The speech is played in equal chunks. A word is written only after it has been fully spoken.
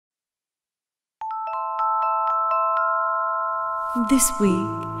This week,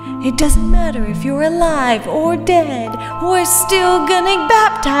 it doesn't matter if you're alive or dead, we're still gonna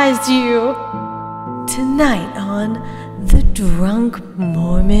baptize you! Tonight on the Drunk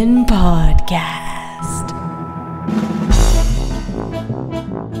Mormon Podcast.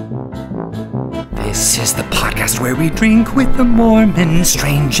 This is the podcast where we drink with the Mormons,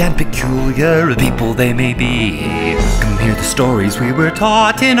 strange and peculiar people they may be. Come hear the stories we were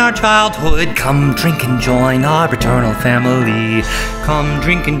taught in our childhood. Come drink and join our eternal family. Come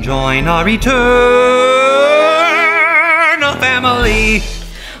drink and join our eternal family.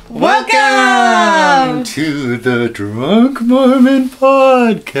 Welcome to the Drunk Mormon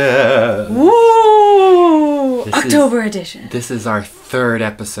Podcast. Woo! October edition. This is our third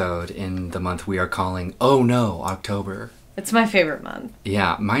episode in the month we are calling Oh No, October. It's my favorite month.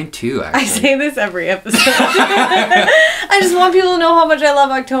 Yeah, mine too, actually. I say this every episode. I just want people to know how much I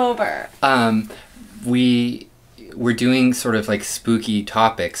love October. We're doing sort of like spooky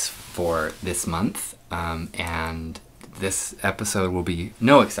topics for this month, and this episode will be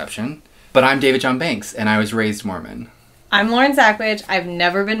no exception. But I'm David John Banks, and I was raised Mormon. I'm Lauren Sackwich. I've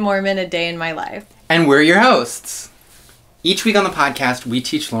never been Mormon a day in my life. And we're your hosts. Each week on the podcast, we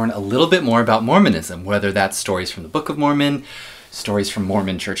teach Lauren a little bit more about Mormonism, whether that's stories from the Book of Mormon, stories from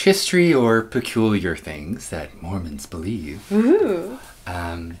Mormon church history, or peculiar things that Mormons believe. Ooh.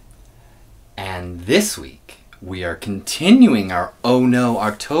 And this week, we are continuing our Oh No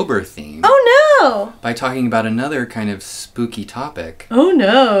October theme. Oh no! By talking about another kind of spooky topic. Oh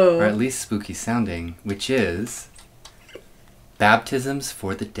no! Or at least spooky sounding, which is baptisms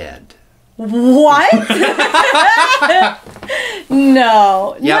for the dead. What?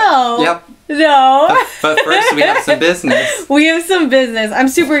 No. Yep, No. Yep. No. But first, we have some business. We have some business. I'm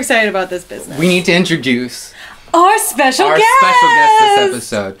super excited about this business. We need to introduce our special guest this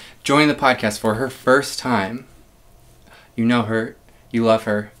episode. Joining the podcast for her first time. You know her. You love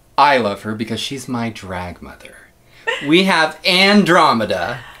her. I love her because she's my drag mother. We have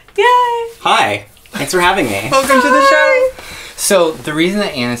Dromeda. Yay! Hi. Thanks for having me. Welcome to the show. So the reason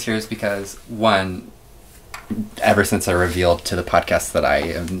that Anne is here is because, one, ever since I revealed to the podcast that I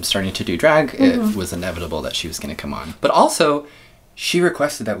am starting to do drag, it was inevitable that she was going to come on. But also, she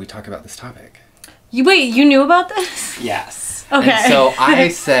requested that we talk about this topic. Wait, you knew about this? Yes. Okay. And so I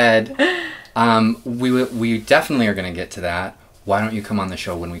said, we definitely are going to get to that. Why don't you come on the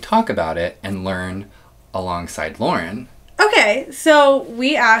show when we talk about it and learn alongside Lauren? Okay, so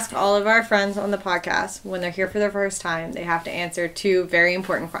we ask all of our friends on the podcast, when they're here for their first time, they have to answer two very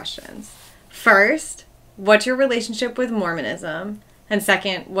important questions. First, what's your relationship with Mormonism? And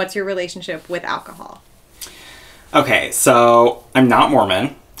second, what's your relationship with alcohol? Okay, so I'm not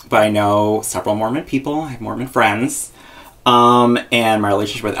Mormon, but I know several Mormon people. I have Mormon friends. And my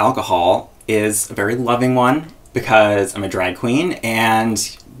relationship with alcohol is a very loving one because I'm a drag queen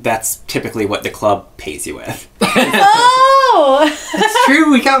and that's typically what the club pays you with. Oh! That's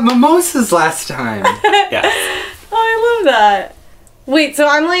true. We got mimosas last time. Yes. Oh, I love that. Wait, so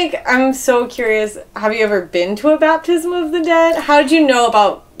I'm so curious. Have you ever been to a baptism of the dead? How did you know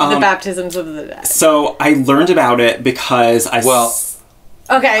about the baptisms of the dead? So I learned about it because okay,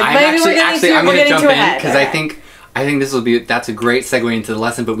 I'm going to jump in because okay. I think that's a great segue into the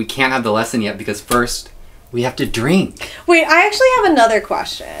lesson, but we can't have the lesson yet because first we have to drink. Wait, I actually have another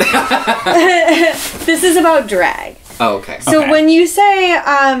question. This is about drag. Oh, okay. So when you say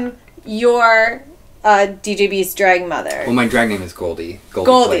you're DJB's drag mother. Well, my drag name is Goldie.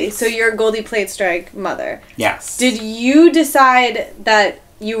 Goldie. So you're Goldie Plate's drag mother. Yes. Did you decide that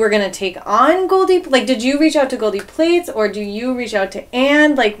you were going to take on Goldie? Like, did you reach out to Goldie Plates or do you reach out to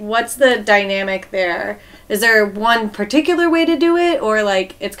Anne? Like, what's the dynamic there? Is there one particular way to do it or,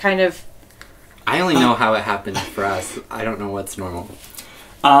 like, it's kind of... I only know how it happened for us. I don't know what's normal.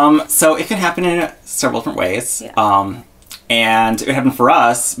 So it can happen in several different ways. Yeah. And it happened for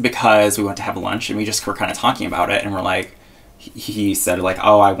us because we went to have lunch and we just were kind of talking about it and we're like, he said like,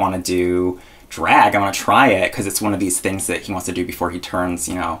 oh, I want to do drag. I want to try it because it's one of these things that he wants to do before he turns,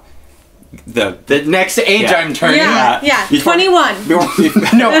 the next age I'm turning. Yeah. 21. No, I'm 20.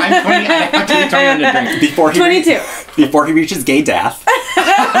 I have to be 21 to drink. 22. Before he reaches gay death.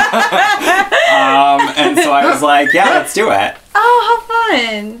 And so I was like, yeah, let's do it. Oh, how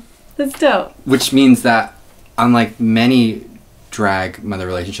fun. That's dope. Which means that unlike many drag mother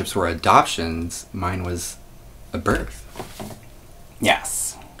relationships or adoptions, mine was a birth.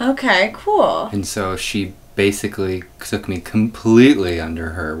 Yes. Okay, cool. And so she basically took me completely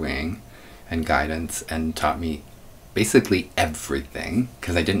under her wing and guidance and taught me basically everything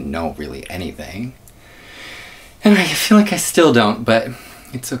because I didn't know really anything. And I feel like I still don't, but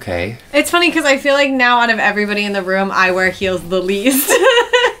It's okay. It's funny because I feel like now out of everybody in the room, I wear heels the least.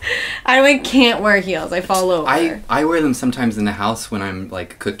 I like can't wear heels. I fall over. I wear them sometimes in the house when I'm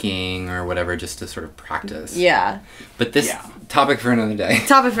like cooking or whatever, just to sort of practice. Yeah. But this topic for another day.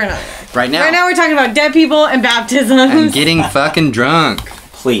 Topic for another day. Right now we're talking about dead people and baptisms. And getting fucking drunk.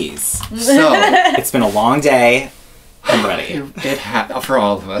 Please. So it's been a long day. I'm ready. For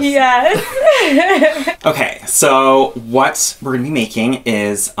all of us. Yes. Okay, so what we're gonna be making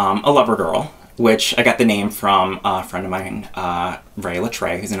is a lover girl, which I got the name from a friend of mine, Ray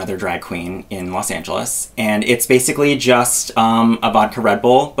Latre, who's another drag queen in Los Angeles, and it's basically just a vodka Red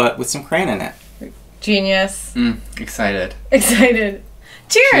Bull, but with some crayon in it. Genius. Excited. Excited.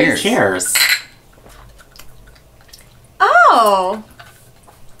 Cheers. Cheers. Oh.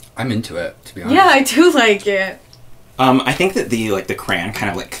 I'm into it, to be honest. Yeah, I do like it. I think that the crayon kind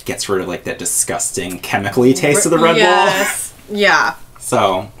of like gets rid of like that disgusting chemically taste of the Red Bull. Yes. Yeah.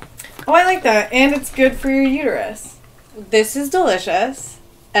 So. Oh, I like that. And it's good for your uterus. This is delicious.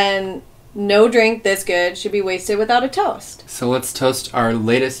 And no drink this good should be wasted without a toast. So let's toast our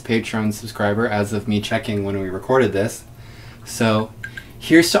latest Patreon subscriber as of me checking when we recorded this. So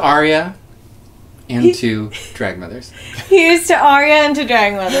here's to Aria and to Drag Mothers. Here's to Aria and to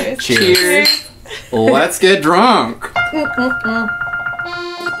Drag Mothers. Cheers. Let's get drunk.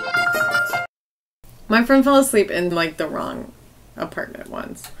 My friend fell asleep in like the wrong apartment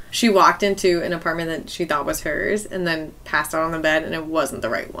once. She walked into an apartment that she thought was hers and then passed out on the bed and it wasn't the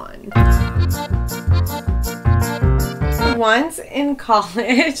right one. Once in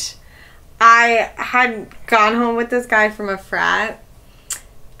college, I had gone home with this guy from a frat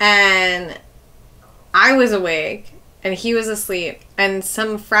and I was awake and he was asleep and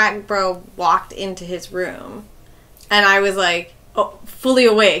some frat bro walked into his room and I was like, fully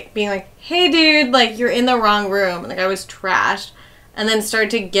awake, being like, hey dude, like you're in the wrong room. Like I was trashed. And then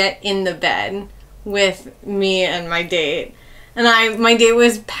started to get in the bed with me and my date. And my date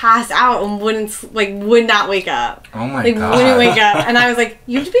was passed out and would not wake up. Oh my God. Wouldn't wake up. And I was like,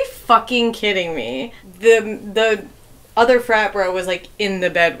 you have to be fucking kidding me. The other frat bro was like in the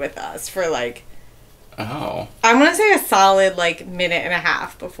bed with us for like, Oh. I'm gonna say a solid like minute and a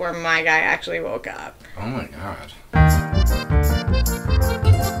half before my guy actually woke up. Oh my God.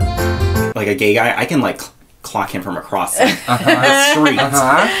 Like a gay guy, I can like clock him from across the street.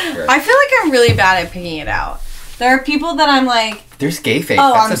 I feel like I'm really bad at picking it out. There are people that I'm like... There's gay face.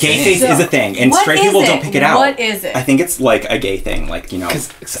 Oh, That's a Gay thing. face is a thing, and What straight is people it? don't pick it out. What is it? I think it's like a gay thing, like, you know,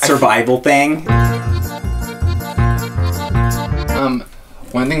 'Cause survival thing.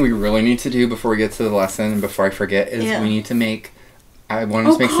 One thing we really need to do before we get to the lesson, and before I forget, is we need to make... I want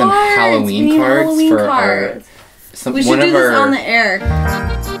us to make some Halloween cards for cards. We should one do of this our... on the air.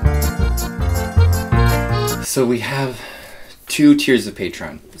 So we have 2 tiers of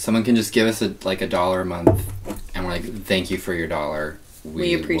Patreon. Someone can just give us like $1 a month, and we're like, thank you for your $1.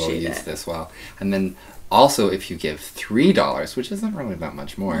 We appreciate will use it. this well. And then also, if you give $3, which isn't really that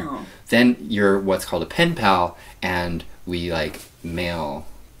much more, No. then you're what's called a pen pal, and we like mail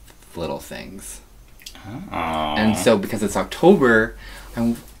little things. Oh. And so, because it's October,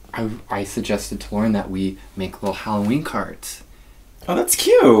 I suggested to Lauren that we make little Halloween cards. Oh, that's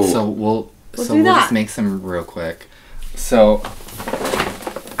cute. So we'll do just that. make some real quick. So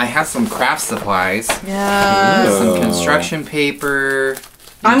I have some craft supplies. Yeah. Ooh. Some construction paper.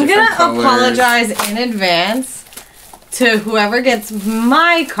 I'm different gonna colors. apologize in advance to whoever gets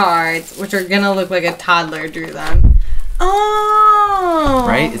my cards, which are gonna look like a toddler drew them. Oh.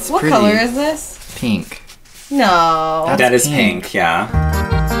 Right? It's what pretty. color is this? Pink. No. that is pink. pink, yeah.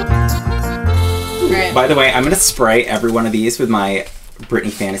 Right. By the way, I'm going to spray every one of these with my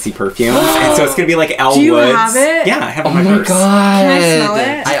Britney Fantasy perfume. And so it's going to be like Elle Do you Woods. have it? Yeah, I have it Oh in my my purse. god. Can I smell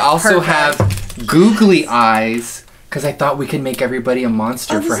it? I also Perfect. have googly eyes because I thought we could make everybody a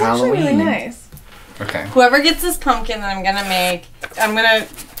monster Oh, this for is actually Halloween. really nice. Okay. Whoever gets this pumpkin that I'm gonna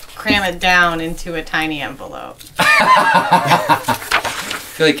cram it down into a tiny envelope. I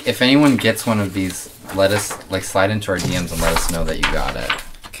feel like if anyone gets one of these, let us like slide into our DMs and let us know that you got it.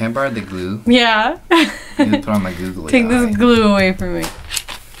 Can I borrow the glue? Yeah. I need to put on my googly Take eye. this glue away from me.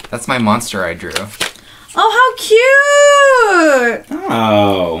 That's my monster I drew. Oh, how cute!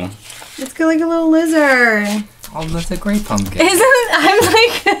 Oh. It's got like a little lizard. Oh, that's a great pumpkin. I'm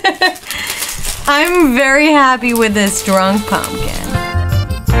like, I'm very happy with this drunk pumpkin.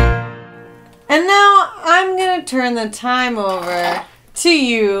 And now I'm gonna turn the time over to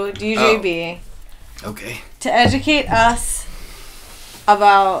you, DJB, Okay. to educate us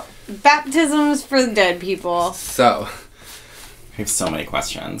about baptisms for the dead people. So I have so many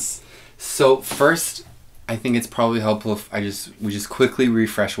questions. first, I think it's probably helpful if we just quickly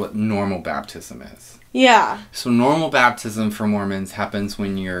refresh what normal baptism is. Yeah. So normal baptism for Mormons happens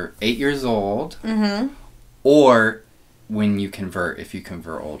when you're 8 years old, Mm-hmm. or when you convert, if you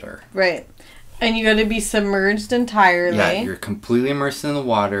convert older. Right. And you got to be submerged entirely. Yeah, you're completely immersed in the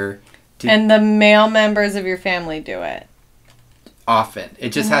water. And the male members of your family do it. Often.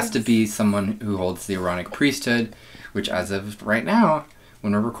 It just has to be someone who holds the Aaronic priesthood, which as of right now,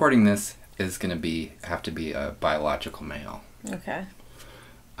 when we're recording this, is going to have to be a biological male. Okay.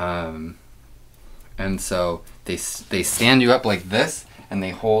 And so they stand you up like this, and they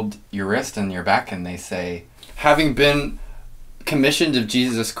hold your wrist and your back, and they say, "Having been commissioned of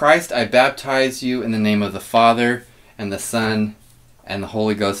Jesus Christ, I baptize you in the name of the Father and the Son and the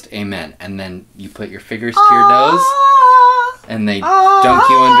Holy Ghost. Amen." And then you put your fingers to your nose, and they dunk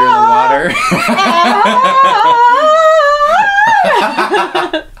you under the water.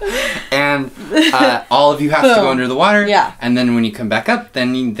 And all of you have to go under the water. Yeah. And then when you come back up,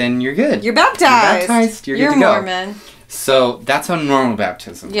 then you're good. You're baptized. You're good to go. Mormon. So that's how normal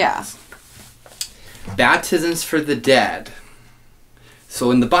baptism Yeah. is. Baptisms for the dead.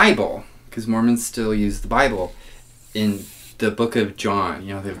 So in the Bible, because Mormons still use the Bible, in the book of John,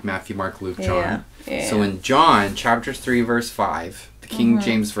 they have Matthew, Mark, Luke, John. Yeah. So in John, chapter 3, verse 5, the King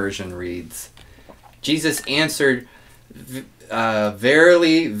James Version reads, "Jesus answered,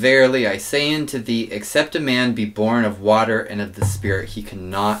 Verily, verily, I say unto thee, except a man be born of water and of the Spirit, he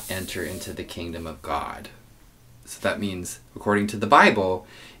cannot enter into the kingdom of God." So that means, according to the Bible,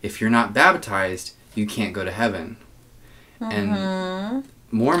 if you're not baptized, you can't go to heaven. And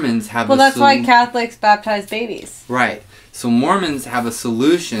Mormons have Well, that's why Catholics baptize babies. Right. So Mormons have a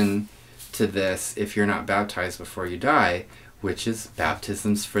solution to this if you're not baptized before you die, which is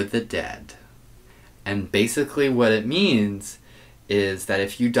baptisms for the dead. And basically what it means is that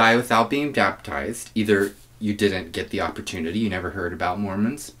if you die without being baptized, either you didn't get the opportunity, you never heard about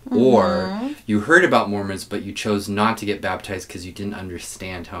Mormons, or you heard about Mormons but you chose not to get baptized because you didn't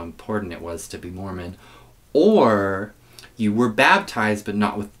understand how important it was to be Mormon, or you were baptized but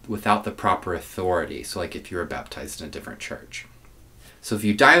not without the proper authority. So like if you were baptized in a different church. So if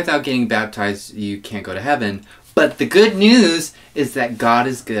you die without getting baptized, you can't go to heaven. But the good news is that God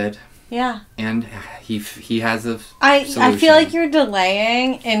is good. Yeah. And he has a I solution. feel like you're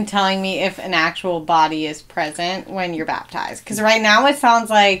delaying in telling me if an actual body is present when you're baptized. Because right now it sounds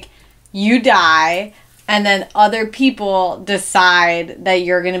like you die and then other people decide that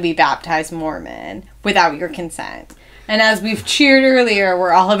you're going to be baptized Mormon without your consent. And as we've cheered earlier,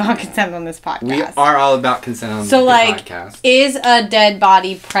 we're all about consent on this podcast. We are all about consent on so, the like, podcast. Is a dead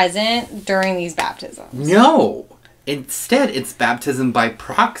body present during these baptisms? No. Instead, it's baptism by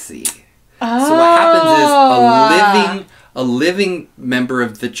proxy. Oh. So what happens is a living member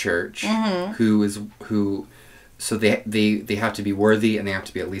of the church who so they have to be worthy and they have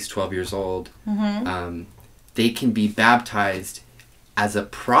to be at least 12 years old. They can be baptized as a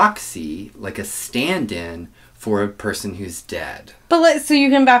proxy, like a stand-in for a person who's dead. But so you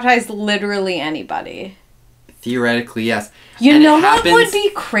can baptize literally anybody. Theoretically, yes. You And know it what happens- would be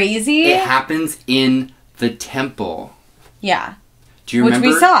crazy? It happens in the temple. Yeah. Do you Which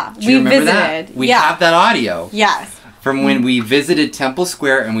remember? we saw. Do you We remember that? visited. We Yeah. have that audio Yes. from when we visited Temple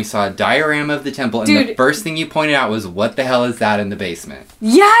Square and we saw a diorama of the temple. And the Dude. first thing you pointed out was, what the hell is that in the basement?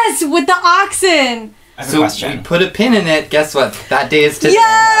 Yes, with the oxen. I have a So question. we put a pin in it. Guess what? That day is today.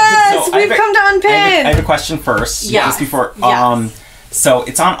 Yes, So I we've have a- come to unpin. I have a question first. Yes. Just before. Yes. So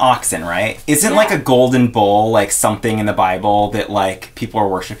it's on oxen, right? Isn't like a golden bull like something in the Bible that like people are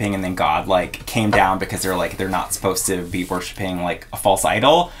worshiping and then God like came down because they're not supposed to be worshiping like a false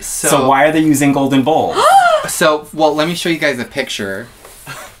idol? So why are they using golden bulls? So, well, let me show you guys a picture.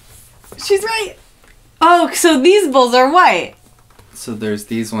 She's right. Oh, so these bulls are white. So there's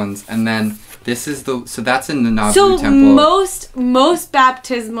these ones, and then this is so that's in the Nauvoo So temple. most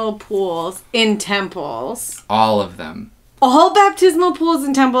baptismal pools in temples, All of them. all baptismal pools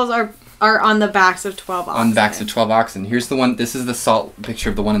in temples are on the backs of 12 oxen. On the backs of 12 oxen. Here's the one. This is the picture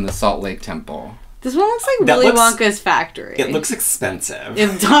of the one in the Salt Lake Temple. This one looks like That Willy looks- Wonka's factory. It looks expensive.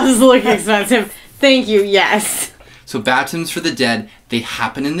 It does look expensive. Thank you. Yes. So baptisms for the dead, they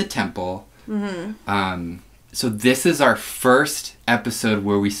happen in the temple. So this is our first episode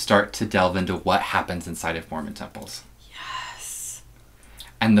where we start to delve into what happens inside of Mormon temples. Yes.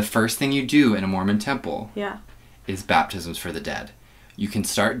 And the first thing you do in a Mormon temple Yeah. is baptisms for the dead. You can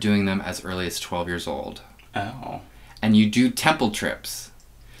start doing them as early as 12 years old. Oh. And you do temple trips.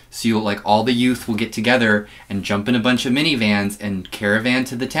 So you'll all the youth will get together and jump in a bunch of minivans and caravan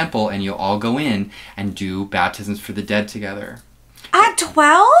to the temple, and you'll all go in and do baptisms for the dead together. At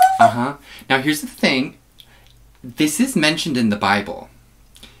 12? Now here's the thing. this is mentioned in the Bible.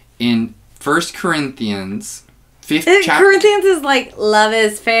 In 1 Corinthians 5th chapter. Corinthians is like, love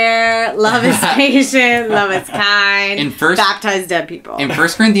is fair, love is patient, love is kind. Baptize dead people. In 1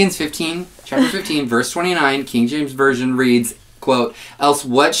 Corinthians 15, chapter 15, verse 29, King James Version reads, quote, "Else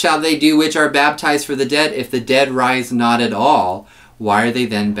what shall they do which are baptized for the dead? If the dead rise not at all, why are they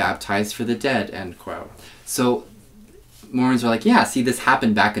then baptized for the dead?" End quote. So Mormons are like, yeah, see, this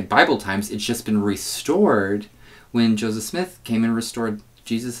happened back in Bible times. It's just been restored when Joseph Smith came and restored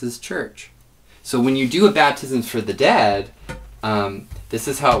Jesus' church. So when you do a baptism for the dead, this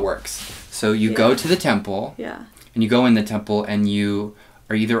is how it works. So you go to the temple, and you go in the temple, and you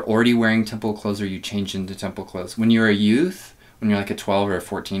are either already wearing temple clothes or you change into temple clothes. When you're a youth, when you're like a 12 or a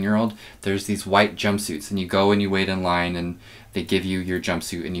 14-year-old, there's these white jumpsuits, and you go and you wait in line, and they give you your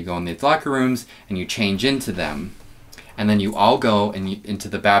jumpsuit, and you go in the locker rooms, and you change into them. And then you all go into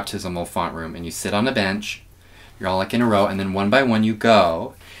the baptismal font room, and you sit on a bench. You're all like in a row, and then one by one you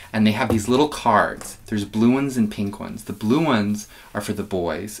go, and they have these little cards. There's blue ones and pink ones. The blue ones are for the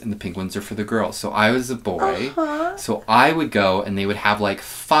boys, and the pink ones are for the girls. So I was a boy, so I would go, and they would have like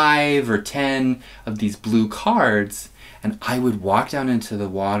 5 or 10 of these blue cards, and I would walk down into the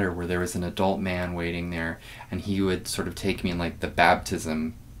water where there was an adult man waiting there, and he would sort of take me in like the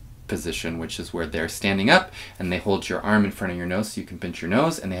baptism position, which is where they're standing up and they hold your arm in front of your nose so you can pinch your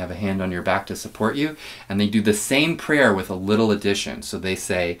nose, and they have a hand on your back to support you, and they do the same prayer with a little addition. So they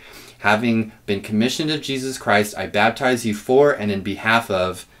say, "Having been commissioned of Jesus Christ, I baptize you for and in behalf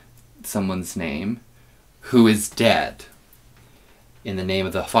of someone's name who is dead. In the name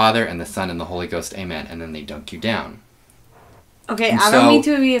of the Father and the Son and the Holy Ghost, amen." And then they dunk you down. Okay, I don't mean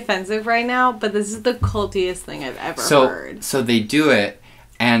to be offensive right now, but this is the cultiest thing I've ever heard. So they do it.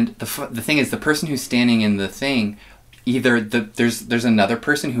 And the thing is, the person who's standing in the thing, either there's another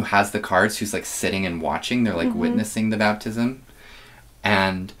person who has the cards who's like sitting and watching. They're like witnessing the baptism,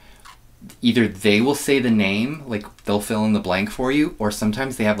 and either they will say the name, like they'll fill in the blank for you, or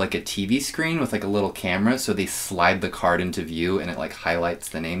sometimes they have like a TV screen with like a little camera, so they slide the card into view and it like highlights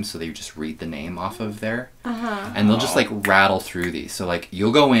the name, so they just read the name off of there. And they'll just like rattle through these. So like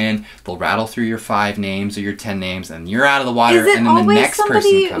you'll go in, they'll rattle through your 5 names or your 10 names, and you're out of the water. Is it and then always the next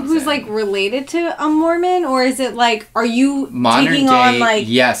somebody person comes who's in. like related to a Mormon, or is it like, are you Modern taking day, on like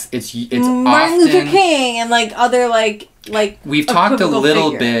yes, it's Martin often, Luther King and like other like we've talked a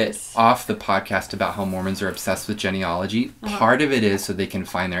little figures. bit off the podcast about how Mormons are obsessed with genealogy. Part of it is so they can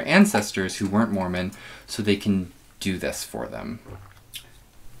find their ancestors who weren't Mormon, so they can do this for them.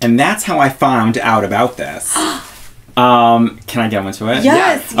 And that's how I found out about this. Can I get into it?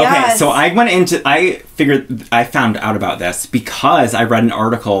 Yes, Okay, yes. so I found out about this because I read an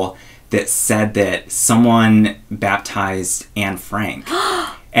article that said that someone baptized Anne Frank.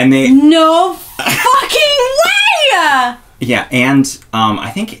 And they... No fucking way! Yeah, and I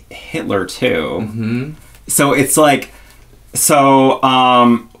think Hitler too. So it's like...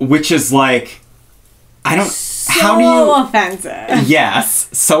 which is like... I don't... how do you... offensive. Yes,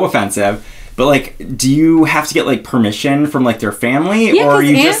 so offensive. But, like, do you have to get, like, permission from, like, their family? Yeah, or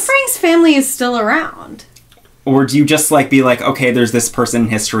because you Anne Frank's family is still around. Or do you just, like, be like, okay, there's this person in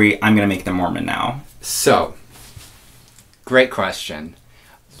history, I'm gonna make them Mormon now? So, great question.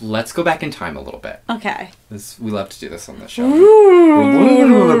 Let's go back in time a little bit. Okay. We love to do this on the show.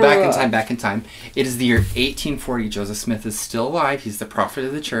 Ooh. Back in time. It is the year 1840. Joseph Smith is still alive. He's the prophet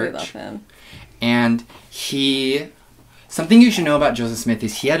of the church. We love him. And something you should know about Joseph Smith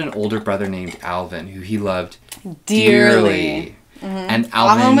is he had an older brother named Alvin, who he loved dearly. And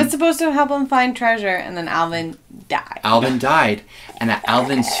Alvin was supposed to help him find treasure, and then Alvin died. And at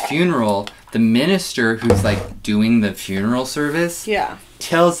Alvin's funeral, the minister who's like doing the funeral service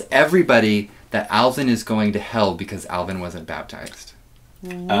tells everybody that Alvin is going to hell because Alvin wasn't baptized.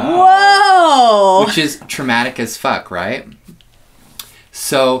 Whoa! Which is traumatic as fuck, right?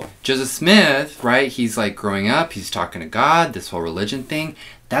 So Joseph Smith, right, he's like growing up, he's talking to God, this whole religion thing,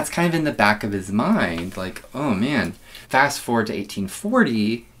 that's kind of in the back of his mind, like, oh man. Fast forward to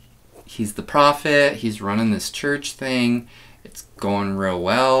 1840, he's the prophet, he's running this church thing, it's going real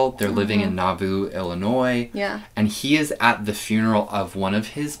well, they're living in Nauvoo, Illinois, and he is at the funeral of one of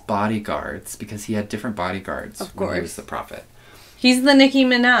his bodyguards, because he had different bodyguards when he was the prophet. He's the Nicki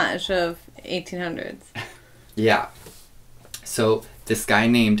Minaj of 1800s. Yeah. So this guy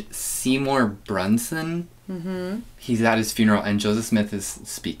named Seymour Brunson, he's at his funeral, and Joseph Smith is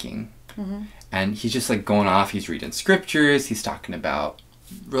speaking. And he's just like going off, he's reading scriptures, he's talking about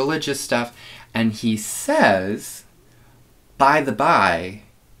religious stuff, and he says, by the by,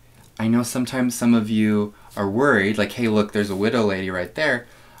 I know sometimes some of you are worried, like, hey, look, there's a widow lady right there.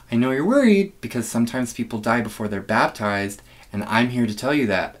 I know you're worried because sometimes people die before they're baptized, and I'm here to tell you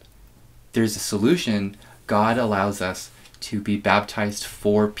that there's a solution. God allows us to be baptized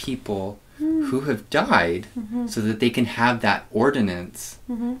for people who have died so that they can have that ordinance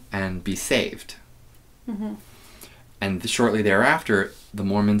and be saved. And shortly thereafter, the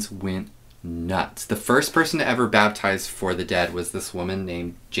Mormons went nuts. The first person to ever baptize for the dead was this woman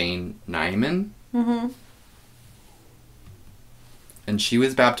named Jane Nyman. And she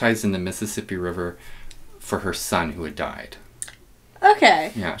was baptized in the Mississippi River for her son who had died.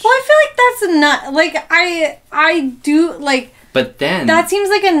 Okay. Yeah. Well, I feel like that's not, like, I do, like... But then... That seems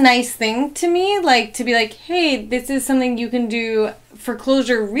like a nice thing to me, like, to be like, hey, this is something you can do for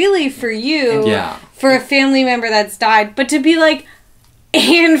closure, really, for you. Yeah. For a family member that's died. But to be like,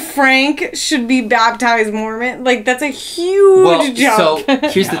 Anne Frank should be baptized Mormon, like, that's a huge jump. So,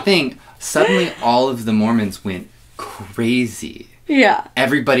 here's the thing. Suddenly, all of the Mormons went crazy. Yeah.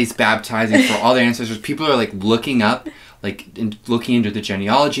 Everybody's baptizing for all their ancestors. People are, like, looking up, like, looking into the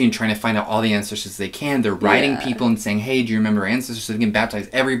genealogy and trying to find out all the ancestors they can. They're writing people and saying, hey, do you remember our ancestors? So they can baptize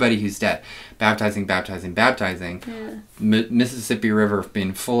everybody who's dead. Baptizing. Yeah. Mississippi River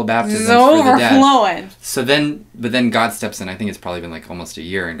being full of baptisms It's for the dead. overflowing. So then God steps in. I think it's probably been, like, almost a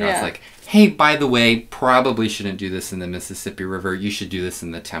year. And God's like, hey, by the way, probably shouldn't do this in the Mississippi River. You should do this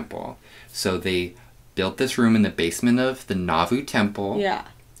in the temple. So they built this room in the basement of the Nauvoo Temple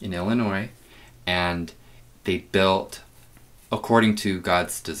in Illinois. And they built, according to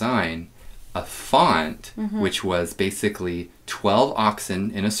God's design, a font, which was basically 12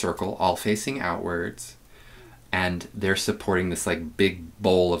 oxen in a circle, all facing outwards, and they're supporting this, like, big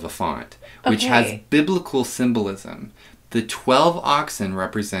bowl of a font, which has biblical symbolism. The 12 oxen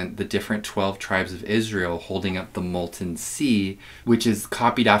represent the different 12 tribes of Israel holding up the molten sea, which is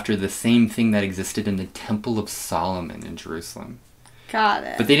copied after the same thing that existed in the Temple of Solomon in Jerusalem. Got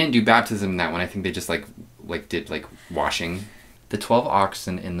it. But they didn't do baptism in that one. I think they just, like did, like, washing. The 12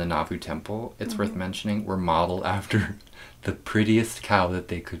 oxen in the Nauvoo Temple, it's worth mentioning, were modeled after the prettiest cow that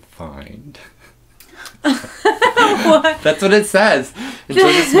they could find. What? That's what it says. In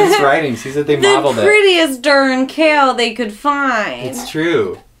Joseph Smith's writings, he said they modeled The it. prettiest darn cow they could find. It's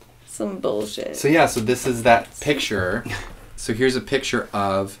true. Some bullshit. So yeah, so this is that picture. So here's a picture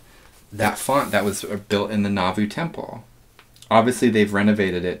of that font that was built in the Nauvoo Temple. Obviously, they've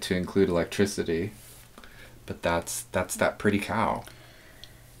renovated it to include electricity. But that's that pretty cow.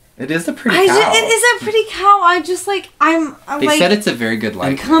 It is a pretty cow. It is a pretty cow. I just, like, They said it's a very good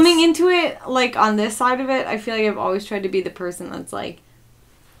likeness. Coming into it, like, on this side of it, I feel like I've always tried to be the person that's, like,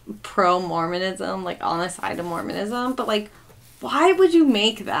 pro-Mormonism, like, on the side of Mormonism. But, like, why would you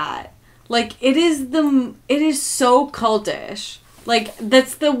make that? Like, it is so cultish. Like,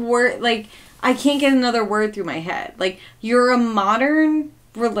 that's the word, like, I can't get another word through my head. Like, you're a modern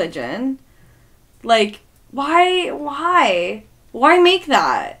religion. Like, why make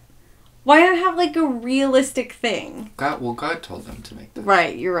that? Why not have, like, a realistic thing? God told them to make that.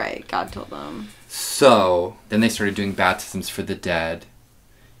 Right, you're right. God told them. So, then they started doing baptisms for the dead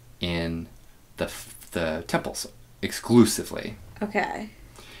in the temples exclusively. Okay.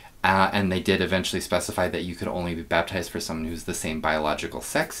 And they did eventually specify that you could only be baptized for someone who's the same biological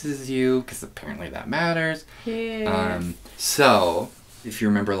sex as you, because apparently that matters. Yeah. So, if you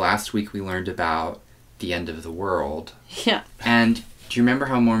remember last week, we learned about the end of the world. Yeah. And do you remember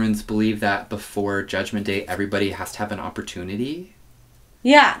how Mormons believe that before Judgment Day, everybody has to have an opportunity?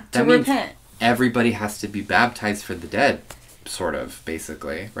 Yeah, to That means repent. everybody has to be baptized for the dead, sort of,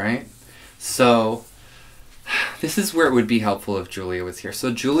 basically, right? So, this is where it would be helpful if Julia was here.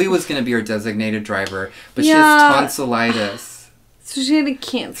 So, Julia was going to be our designated driver, but she has tonsillitis. So she had to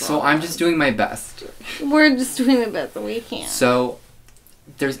cancel. So, I'm just doing my best. We're just doing the best that we can. So,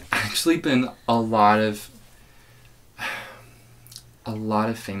 there's actually been a lot of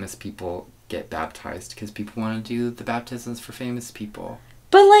famous people get baptized because people want to do the baptisms for famous people.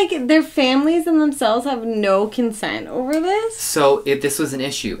 But, like, their families and themselves have no consent over this? So, this was an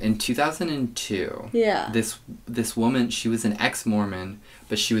issue. In 2002, this woman, she was an ex-Mormon,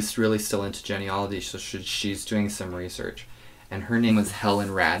 but she was really still into genealogy, so she's doing some research. And her name was Helen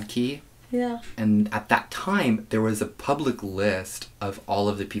Radke. Yeah. And at that time, there was a public list of all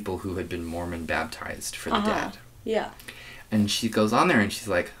of the people who had been Mormon baptized for the dead. Yeah. And she goes on there and she's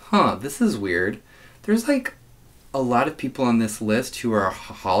like, this is weird. There's, like, a lot of people on this list who are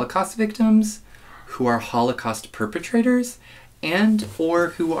Holocaust victims, who are Holocaust perpetrators, and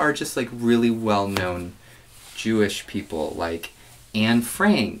or who are just, like, really well-known Jewish people, like Anne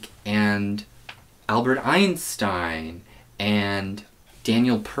Frank and Albert Einstein and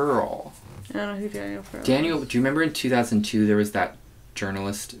Daniel Pearl. I don't know who Daniel Pearl is. Do you remember in 2002 there was that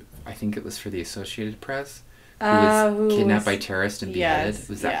journalist, I think it was for the Associated Press, who was kidnapped by terrorists and beheaded. It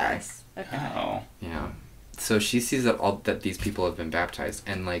was that guy. Okay. Oh. Yeah. So she sees that these people have been baptized,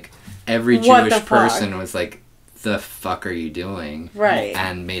 and like every Jewish person was like, "The fuck are you doing?" Right.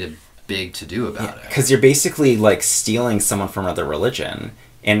 And made a big to do about it. Because you're basically like stealing someone from another religion,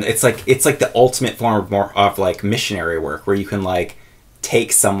 and it's like the ultimate form of like missionary work, where you can like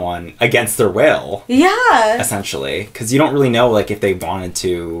take someone against their will. Yeah. Essentially, because you don't really know like if they wanted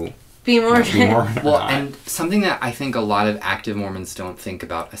to be Mormon. Well, and something that I think a lot of active Mormons don't think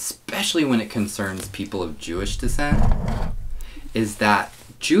about, especially when it concerns people of Jewish descent, is that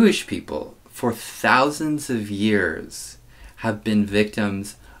Jewish people for thousands of years have been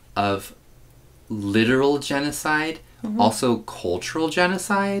victims of literal genocide, also cultural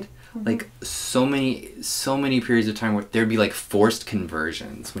genocide. Like so many periods of time where there'd be like forced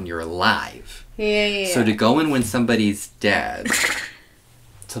conversions when you're alive. Yeah. So to go in when somebody's dead.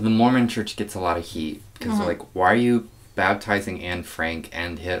 So the Mormon Church gets a lot of heat because they're like, why are you baptizing Anne Frank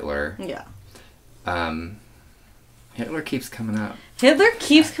and Hitler? Yeah. Hitler keeps coming up.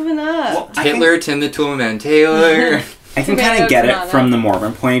 Well, Hitler, Tim the Toolman Taylor. I can kind of get it from the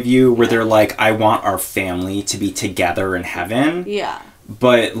Mormon point of view, where they're like, I want our family to be together in heaven. Yeah.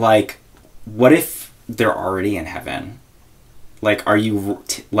 But, like, what if they're already in heaven? Like, are you,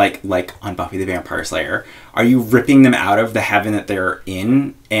 like on Buffy the Vampire Slayer, are you ripping them out of the heaven that they're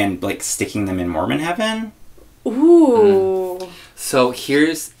in and, like, sticking them in Mormon heaven? Ooh. So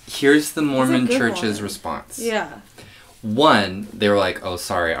here's the Mormon Church's response. Yeah. One, they were like, oh,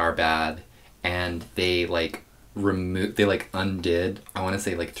 sorry, our bad. And they, like, undid, I want to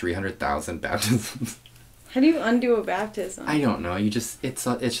say, like, 300,000 baptisms. How do you undo a baptism? I don't know.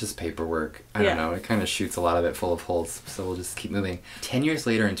 It's just paperwork. I don't know. It kind of shoots a lot of it full of holes. So we'll just keep moving. 10 years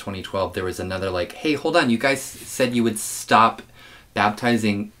later in 2012, there was another like, hey, hold on. You guys said you would stop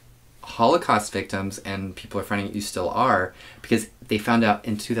baptizing Holocaust victims, and people are finding out you still are, because they found out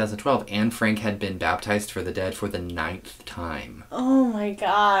in 2012 Anne Frank had been baptized for the dead for the 9th time. Oh my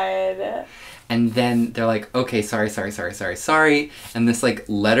God. And then they're like, okay, sorry. And this, like,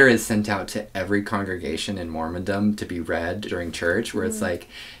 letter is sent out to every congregation in Mormondom to be read during church, where it's like,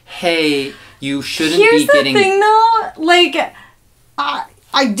 hey, you shouldn't be getting... Here's the thing, though. Like,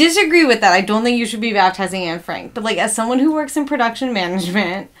 I disagree with that. I don't think you should be baptizing Anne Frank. But, like, as someone who works in production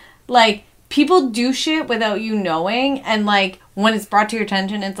management, like, people do shit without you knowing. And, like, when it's brought to your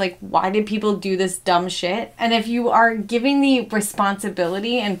attention, it's like, why did people do this dumb shit? And if you are giving the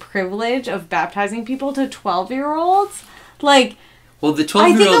responsibility and privilege of baptizing people to 12-year-olds, like... Well, the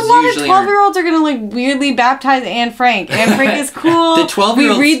 12-year-olds usually... I think a lot of 12-year-olds are going to, like, weirdly baptize Anne Frank. Anne Frank is cool. The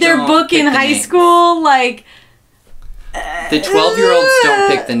 12-year-olds we read their book in high school, like... The 12-year-olds don't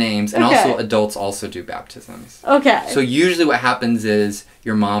pick the names, and also adults also do baptisms. Okay. So usually what happens is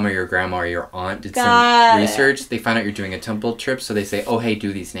your mom or your grandma or your aunt did some research. They find out you're doing a temple trip, so they say, oh, hey,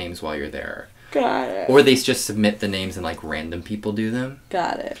 do these names while you're there. Got it. Or they just submit the names and, like, random people do them.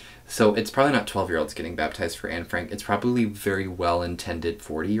 Got it. So it's probably not 12-year-olds getting baptized for Anne Frank. It's probably very well-intended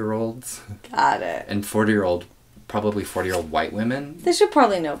 40-year-olds. Got it. And 40-year-old white women. They should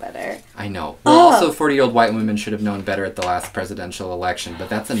probably know better. I know. Well, also 40-year-old white women should have known better at the last presidential election, but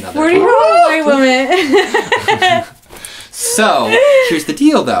that's another 40-year-old white women. So, here's the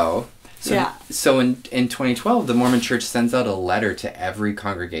deal, though. So in 2012, the Mormon Church sends out a letter to every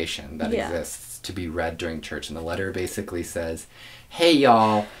congregation that exists to be read during church, and the letter basically says, hey,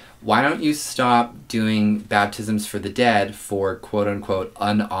 y'all, why don't you stop doing baptisms for the dead for quote-unquote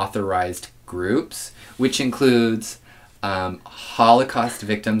unauthorized groups, which includes Holocaust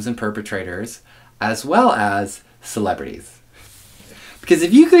victims and perpetrators, as well as celebrities. Because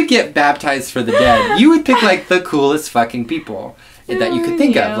if you could get baptized for the dead, you would pick, like, the coolest fucking people that you could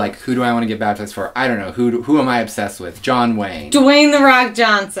think of. Like, who do I want to get baptized for? I don't know. Who am I obsessed with? John Wayne. Dwayne The Rock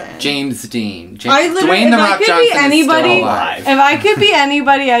Johnson. James Dean. Dwayne The Rock Johnson is still alive. If I could be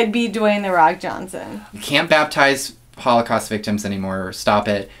anybody, I'd be Dwayne The Rock Johnson. You can't baptize Holocaust victims anymore. Stop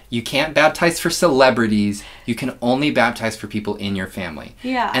it. You can't baptize for celebrities. You can only baptize for people in your family.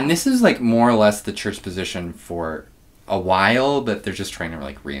 Yeah. And this is, like, more or less the church position for a while, but they're just trying to,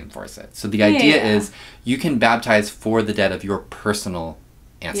 like, reinforce it. So the idea is you can baptize for the dead of your personal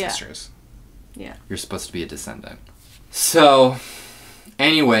ancestors. Yeah. You're supposed to be a descendant. So,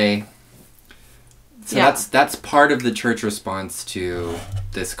 anyway, that's part of the church response to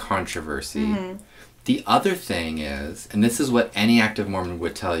this controversy. Mm-hmm. The other thing is, and this is what any active Mormon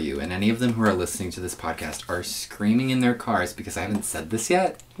would tell you, and any of them who are listening to this podcast are screaming in their cars because I haven't said this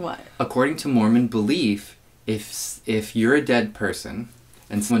yet. What? According to Mormon belief, if you're a dead person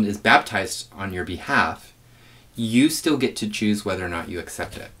and someone is baptized on your behalf, you still get to choose whether or not you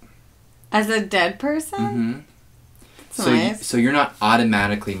accept it. As a dead person? Mm-hmm. That's nice. So you're not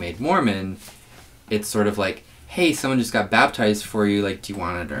automatically made Mormon. It's sort of like, hey, someone just got baptized for you. Like, do you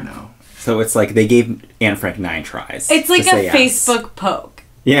want it or no? So it's like they gave Anne Frank 9 tries. It's like to a say yes. Facebook poke.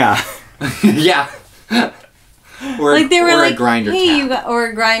 Yeah. Yeah. Or, Like they were or like, a grinder hey, tap. or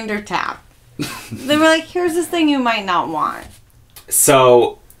a grinder tap. They were like, here's this thing you might not want.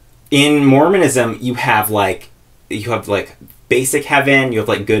 So in Mormonism, you have like basic heaven, you have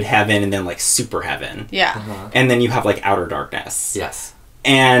like good heaven, and then like super heaven. Yeah. Uh-huh. And then you have like outer darkness. Yes.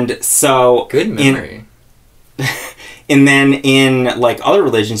 And so Good memory. And then in like other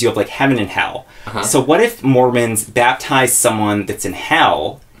religions, you have like heaven and hell. Uh-huh. So what if Mormons baptize someone that's in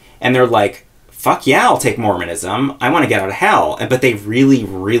hell, and they're like, "Fuck yeah, I'll take Mormonism. I want to get out of hell," but they really,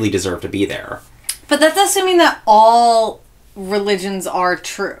 really deserve to be there. But that's assuming that all religions are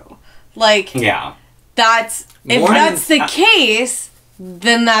true. Like, Yeah. if Mormons- that's the case,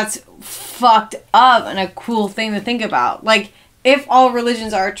 then that's fucked up and a cool thing to think about. Like, if all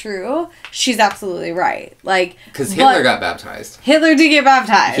religions are true, she's absolutely right. Like, Because Hitler got baptized. Hitler did get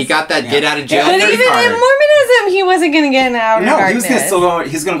baptized. He got that get out of jail But free even card. in Mormonism, he wasn't going to get out of No, darkness. he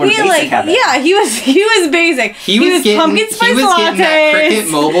was gonna go to He basic heaven. yeah, he was basic. He was getting, pumpkin spice he was getting that lattes.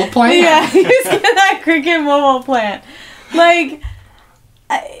 Cricket mobile plan. Yeah, he was getting that Cricket mobile plant. Like,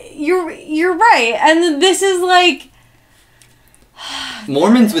 you're right, and this is like,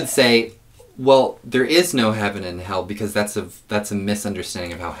 Mormons would say, well, there is no heaven and hell because that's a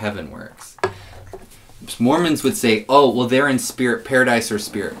misunderstanding of how heaven works. Mormons would say, oh, well, they're in spirit paradise or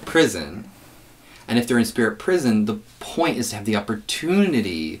spirit prison. And if they're in spirit prison, the point is to have the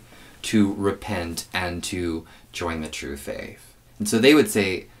opportunity to repent and to join the true faith. And so they would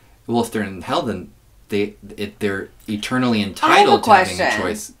say, well, if they're in hell, then they're eternally entitled to having a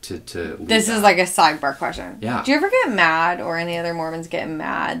choice to leave this that. is like a sidebar question. Yeah. Do you ever get mad, or any other Mormons get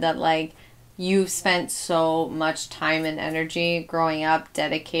mad, that like you've spent so much time and energy growing up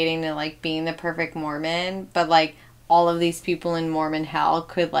dedicating to like being the perfect Mormon, but like all of these people in Mormon hell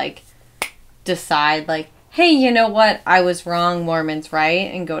could like decide like, hey, you know what, I was wrong, Mormon's right,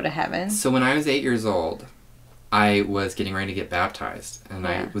 and go to heaven? So when I was 8 years old, I was getting ready to get baptized, and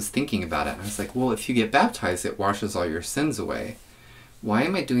Yeah. I was thinking about it, and I was like, well, if you get baptized, it washes all your sins away. Why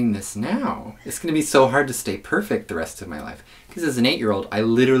am I doing this now? It's going to be so hard to stay perfect the rest of my life. Because as an 8-year-old, I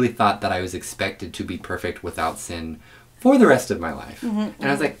literally thought that I was expected to be perfect without sin for the rest of my life. And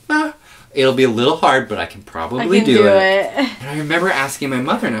I was like, it'll be a little hard, but I can probably do it. And I remember asking my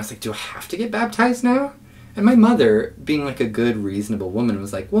mother, and I was like, do I have to get baptized now? And my mother, being like a good, reasonable woman,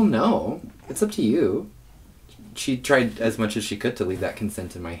 was like, well, no, it's up to you. She tried as much as she could to leave that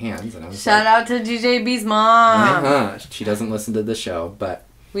consent in my hands, and I was Shout out to GJB's mom. uh-huh. She doesn't listen to the show, but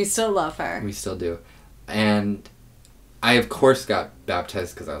We still love her. we still do. And I, of course, got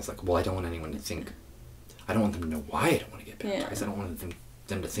baptized because I was like, well, I don't want anyone to think, I don't want them to know why I don't want to get baptized. Yeah. I don't want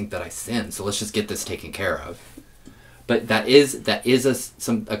them to think that I sin, so let's just get this taken care of. But that is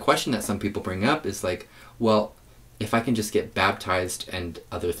a question that some people bring up is like, well, if I can just get baptized and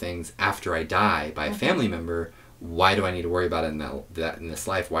other things after I die by a family member, why do I need to worry about it in this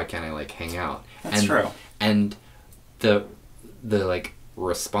life? Why can't I like hang out? That's true. And the like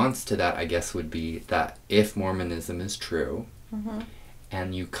response to that, I guess, would be that if Mormonism is true,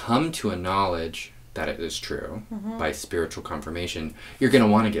 and you come to a knowledge that it is true by spiritual confirmation, you're going to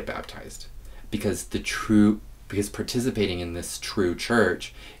want to get baptized because participating in this true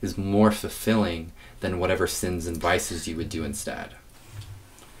church is more fulfilling than whatever sins and vices you would do instead.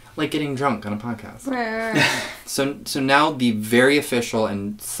 Like getting drunk on a podcast. Right. So now the very official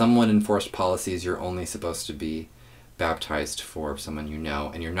and somewhat enforced policy is you're only supposed to be baptized for someone you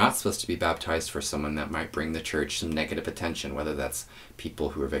know, and you're not supposed to be baptized for someone that might bring the church some negative attention, whether that's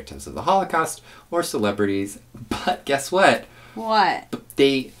people who are victims of the Holocaust or celebrities. But guess what? What?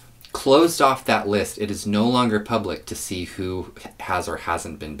 They closed off that list. It is no longer public to see who has or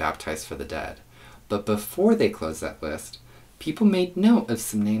hasn't been baptized for the dead. But before they closed that list, people made note of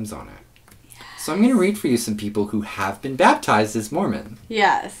some names on it. Yes. So I'm going to read for you some people who have been baptized as Mormon.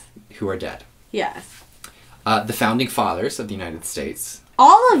 Yes. Who are dead. Yes. The founding fathers of the United States.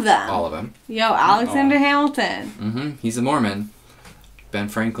 All of them. All of them. Yo, Alexander Hamilton. He's a Mormon. Ben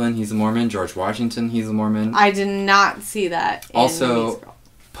Franklin, he's a Mormon. George Washington, he's a Mormon. I did not see that in the Also, musical.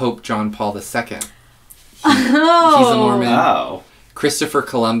 Pope John Paul II. Oh. He's a Mormon. Oh. Christopher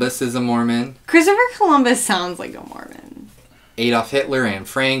Columbus is a Mormon. Christopher Columbus sounds like a Mormon. Adolf Hitler, Anne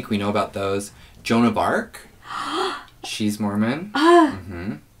Frank, we know about those. Joan of Arc, she's Mormon.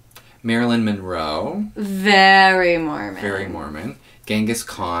 Marilyn Monroe, Very Mormon. very Mormon. Genghis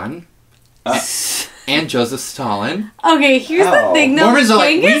Khan. and Joseph Stalin. Okay, here's the thing though. Mormons are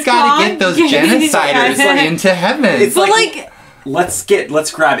like, we gotta get those genociders into heaven. It's But like,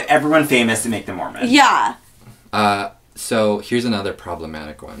 let's grab everyone famous and make them Mormon. yeah. So here's another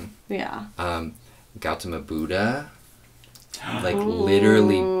problematic one. Yeah. Gautama Buddha. Like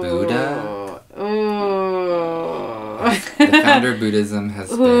literally Buddha. Ooh. The founder of Buddhism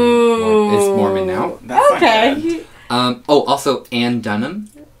is Mormon now. That's okay. not good. Also Ann Dunham.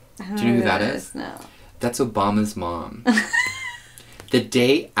 Do you know who that is? No. That's Obama's mom. The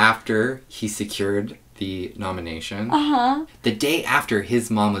day after he secured the nomination, the day after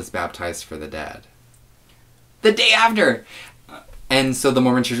his mom was baptized for the dead. The day after! And so the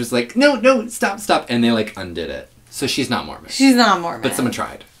Mormon church was like, no, stop. And they like undid it. So she's not Mormon. She's not Mormon. But someone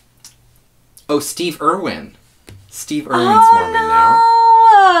tried. Oh, Steve Irwin. Steve Irwin's Mormon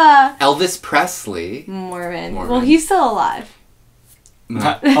now. Elvis Presley. Mormon. Well, he's still alive.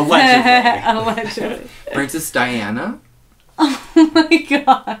 Allegedly. Allegedly. Princess Diana. Oh my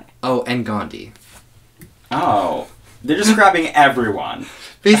god. Oh, and Gandhi. Oh. They're just grabbing everyone.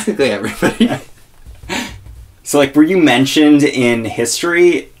 Basically everybody. So, like, were you mentioned in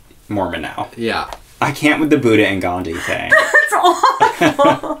history? Mormon now. Yeah. I can't with the Buddha and Gandhi thing. That's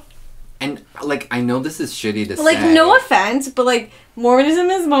awful. And, like, I know this is shitty to say. Like, no offense, but, like, Mormonism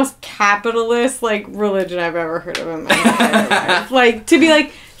is the most capitalist, like, religion I've ever heard of in my entire life. Like, to be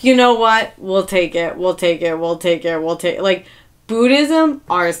like, you know what? We'll take it. Like, Buddhism,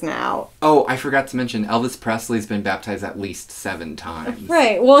 ours now. Oh, I forgot to mention, Elvis Presley's been baptized at least 7 times.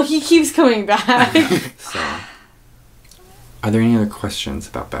 Right. Well, he keeps coming back. So, are there any other questions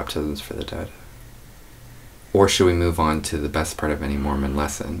about baptisms for the dead? Or should we move on to the best part of any Mormon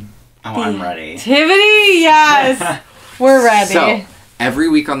lesson? Oh, I'm ready. Activity, yes. We're ready. So, every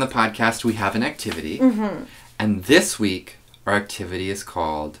week on the podcast, we have an activity. Mm-hmm. And this week, our activity is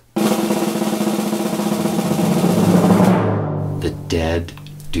called The Dead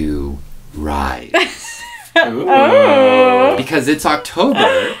Do Rise. Ooh. Because it's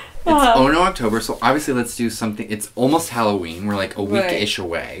October. It's Ono October, so obviously let's do something. It's almost Halloween. We're like a week-ish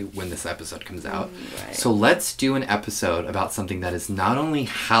away when this episode comes out. Right. So let's do an episode about something that is not only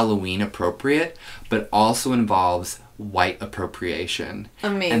Halloween appropriate, but also involves white appropriation.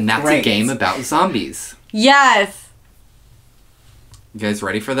 Amazing. And that's a game about zombies. Yes. You guys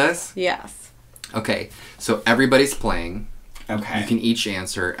ready for this? Yes. Okay, so everybody's playing. Okay. You can each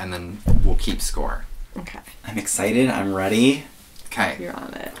answer, and then we'll keep score. Okay. I'm excited. I'm ready. Okay. You're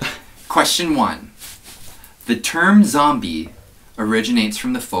on it. Question 1. The term zombie originates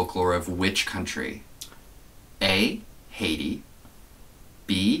from the folklore of which country? A. Haiti,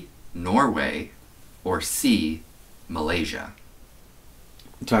 B. Norway, or C. Malaysia?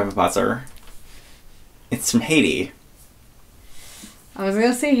 Do I have a buzzer? It's from Haiti. I was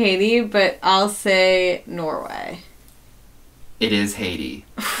going to say Haiti, but I'll say Norway. It is Haiti.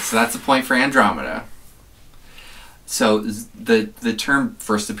 So that's a point for Andromeda. So the term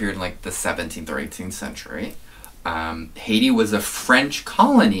first appeared in like the 17th or 18th century. Haiti was a French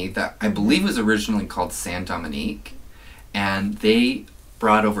colony that I believe was originally called Saint Dominique, and they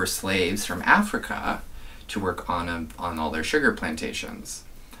brought over slaves from Africa to work on all their sugar plantations.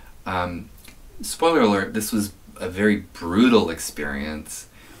 Spoiler alert: this was a very brutal experience,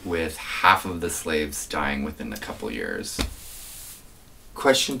 with half of the slaves dying within a couple years.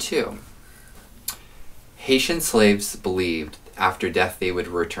 Question 2. Haitian slaves believed after death they would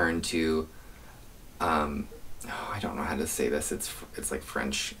return to, I don't know how to say this, it's like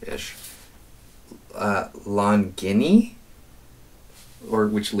French-ish, Guinea, or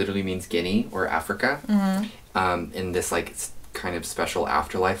which literally means Guinea, or Africa, in this like kind of special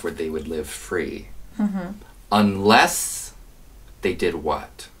afterlife where they would live free. Mm-hmm. Unless they did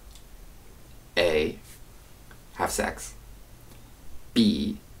what? A. Have sex.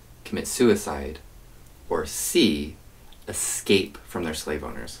 B. Commit suicide. Or C. Escape from their slave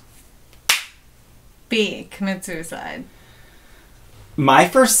owners. B. Commit suicide. My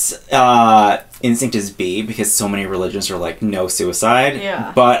first instinct is B, because so many religions are like, no suicide.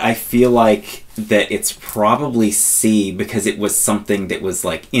 Yeah. But I feel like that it's probably C, because it was something that was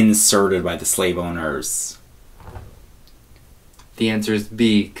like inserted by the slave owners. The answer is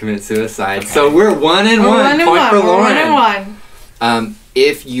B. Commit suicide. Okay. So we're 1 and 1. Point for Lauren. 1 and 1.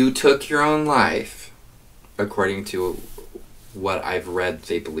 If you took your own life, according to what I've read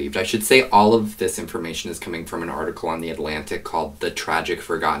they believed. I should say all of this information is coming from an article on The Atlantic called The Tragic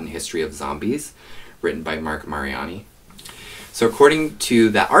Forgotten History of Zombies, written by Mark Mariani. So according to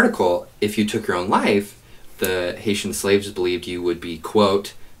that article, if you took your own life, the Haitian slaves believed you would be,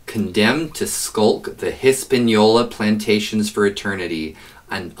 quote, condemned to skulk the Hispaniola plantations for eternity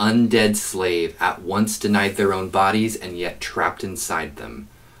an undead slave at once denied their own bodies and yet trapped inside them.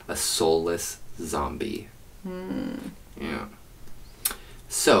 A soulless zombie. Yeah.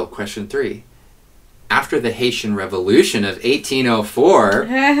 So, question 3. After the Haitian Revolution of 1804,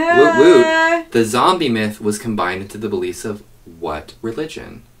 woot woot, the zombie myth was combined into the beliefs of what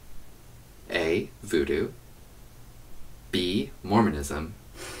religion? A. Voodoo. B. Mormonism.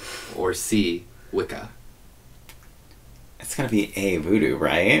 Or C. Wicca. It's gotta be A, voodoo,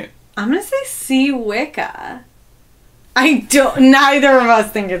 right? I'm gonna say C, Wicca. Neither of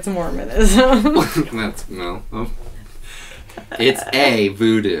us think it's Mormonism. It's A,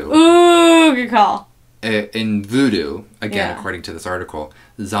 voodoo. Ooh, good call. In voodoo, again, Yeah. according to this article,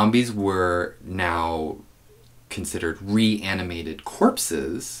 zombies were now considered reanimated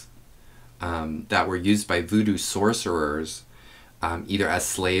corpses that were used by voodoo sorcerers either as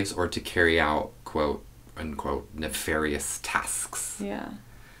slaves or to carry out, quote, unquote, nefarious tasks. Yeah.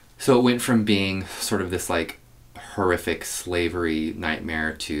 So it went from being sort of this, like, horrific slavery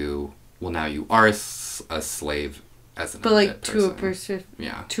nightmare to, well, now you are a slave as an But like undead to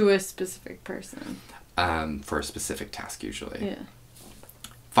yeah. to a specific person. For a specific task, usually. Yeah.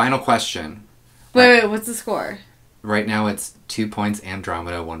 Final question. Wait, what's the score? Right now it's 2 points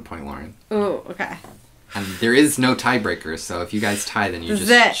Andromeda, 1 point Lauren. Oh, okay. And there is no tiebreaker, so if you guys tie, then you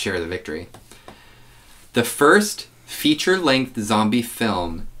just share the victory. The first feature-length zombie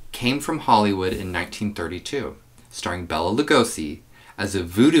film came from Hollywood in 1932, starring Bela Lugosi as a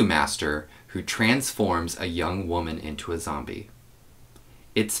voodoo master who transforms a young woman into a zombie.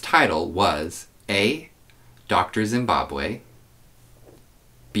 Its title was A. Dr. Zimbabwe,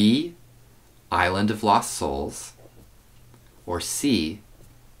 B. Island of Lost Souls, or C.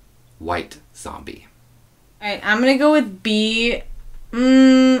 White Zombie. Alright, I'm gonna go with B.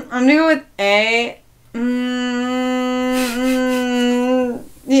 I'm gonna go with A.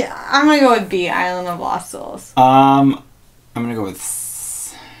 Yeah, I'm gonna go with B. Island of Lost Souls. I'm gonna go with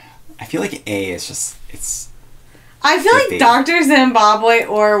I feel like A is just, I feel like Dr. Zimbabwe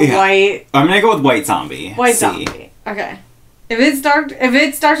or White. I'm gonna go with White Zombie. White C. Zombie. Okay. If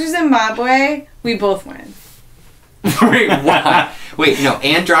it's Dr. Zimbabwe, we both win. Wait, what? Wait, no,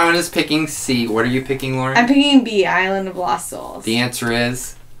 Andromeda's picking C. What are you picking, Lauren? I'm picking B. Island of Lost Souls. The answer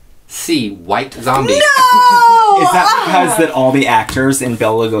is C. White Zombie. No! Is that because that all the actors in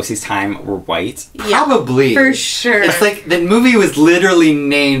Bela Lugosi's time were white? Yeah, Probably. for sure. It's like the movie was literally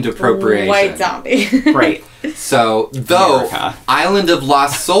named appropriation. White Zombie. Right. So, though America. Island of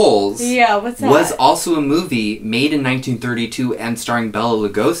Lost Souls Yeah, what's that? was also a movie made in 1932 and starring Bela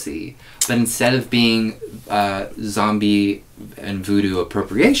Lugosi, but instead of being zombie and voodoo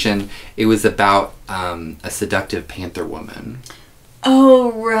appropriation, it was about a seductive panther woman.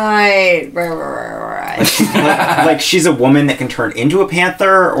 Oh, right. Like she's a woman that can turn into a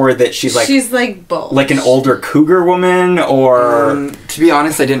panther, or that she's like both. like an older cougar woman, or To be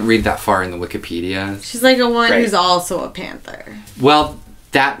honest, I didn't read that far in the Wikipedia. She's like a woman Right. who's also a panther. Well,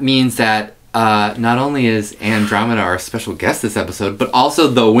 that means that not only is Andromeda our special guest this episode, but also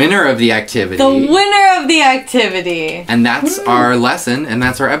the winner of the activity. The winner of the activity. And that's our lesson, and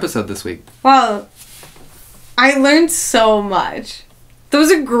that's our episode this week. Wow. I learned so much. That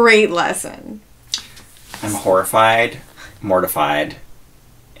was a great lesson. I'm horrified, mortified,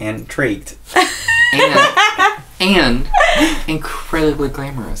 and intrigued. And incredibly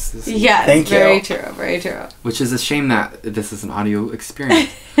glamorous. Yes, Thank you. very true, very true. Which is a shame that this is an audio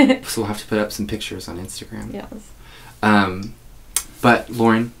experience. So we'll have to put up some pictures on Instagram. Yes. But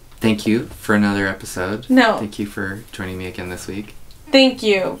Lauren, thank you for another episode. No. Thank you for joining me again this week. Thank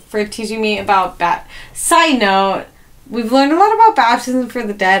you for teaching me about Side note, we've learned a lot about baptism for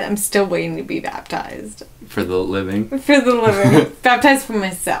the dead. I'm still waiting to be baptized. For the living. For the living. Baptized for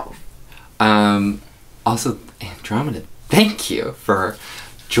myself. Also, Andromeda, thank you for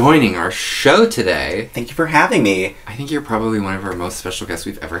joining our show today. Thank you for having me. I think you're probably one of our most special guests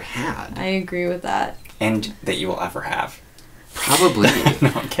we've ever had. I agree with that. And that you will ever have. Probably.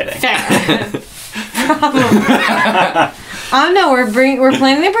 No, I'm kidding. Fair. I don't know. We're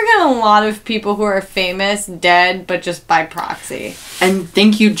planning to bring in a lot of people who are famous, dead, but just by proxy. And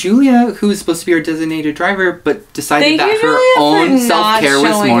thank you, Julia, who was supposed to be our designated driver, but decided that her own self-care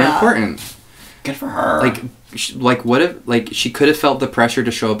was more important. Good for her. What if she could have felt the pressure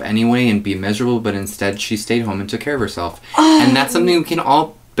to show up anyway and be miserable, but instead she stayed home and took care of herself. And that's something we can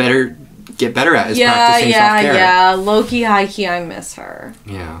all get better at, is practicing self-care. Yeah. Low-key, high-key, I miss her.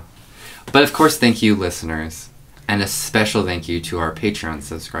 Yeah. But of course, thank you, listeners. And a special thank you to our Patreon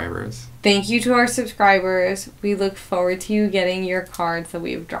subscribers. Thank you to our subscribers. We look forward to you getting your cards that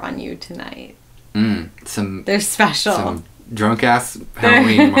we've drawn you tonight. They're special. Some drunk-ass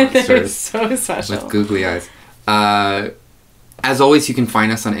Halloween They're monsters so special. with googly eyes. As always, you can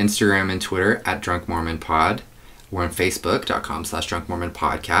find us on Instagram and Twitter at Drunk Mormon Pod. We're on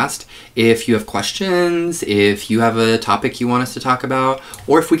Facebook.com/DrunkMormonPodcast. If you have questions, if you have a topic you want us to talk about,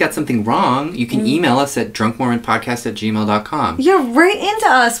 or if we got something wrong, you can email us at drunkmormonpodcast@gmail.com. Yeah, right into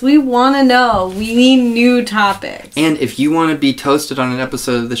us. We want to know. We need new topics. And if you want to be toasted on an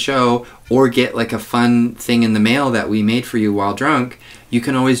episode of the show or get like a fun thing in the mail that we made for you while drunk, you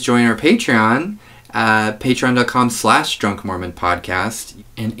can always join our Patreon. Patreon.com/drunkmormonpodcast.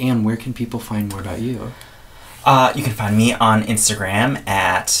 And Anne, where can people find more about you? You can find me on Instagram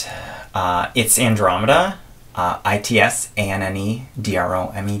at It's Andromeda,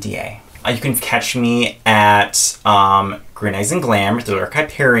 ITSANNEDROMEDA. You can catch me at Green Eyes and Glam at the Dark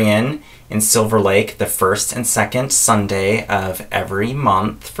Hyperion in Silver Lake the first and second Sunday of every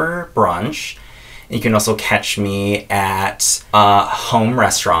month for brunch. You can also catch me at Home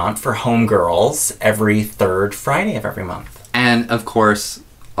Restaurant for Homegirls every third Friday of every month. And, of course,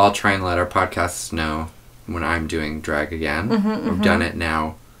 I'll try and let our podcasts know when I'm doing drag again. We've done it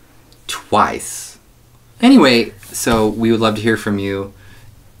now twice. Anyway, so we would love to hear from you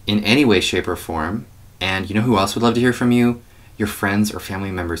in any way, shape, or form. And you know who else would love to hear from you? Your friends or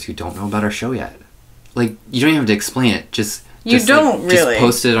family members who don't know about our show yet. Like, you don't even have to explain it. Just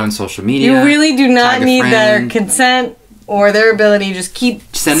post it on social media. You really do not need their consent or their ability. Just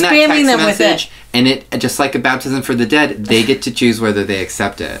keep send that spamming text them message, with it. And it, just like a baptism for the dead, they get to choose whether they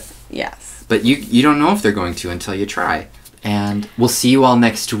accept it. Yes. But you don't know if they're going to until you try. And we'll see you all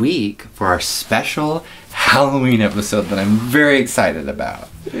next week for our special Halloween episode that I'm very excited about.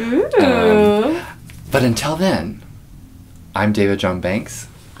 Ooh. But until then, I'm David John Banks.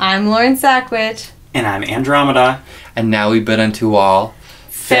 I'm Lauren Sackwich. And I'm Andromeda. And now we bid unto all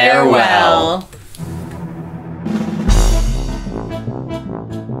Farewell.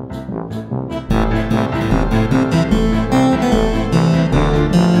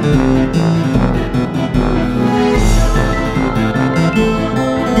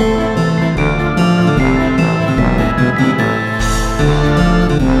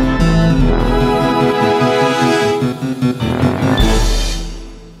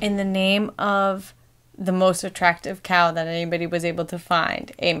 In the name of the most attractive cow that anybody was able to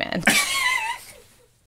find. Amen.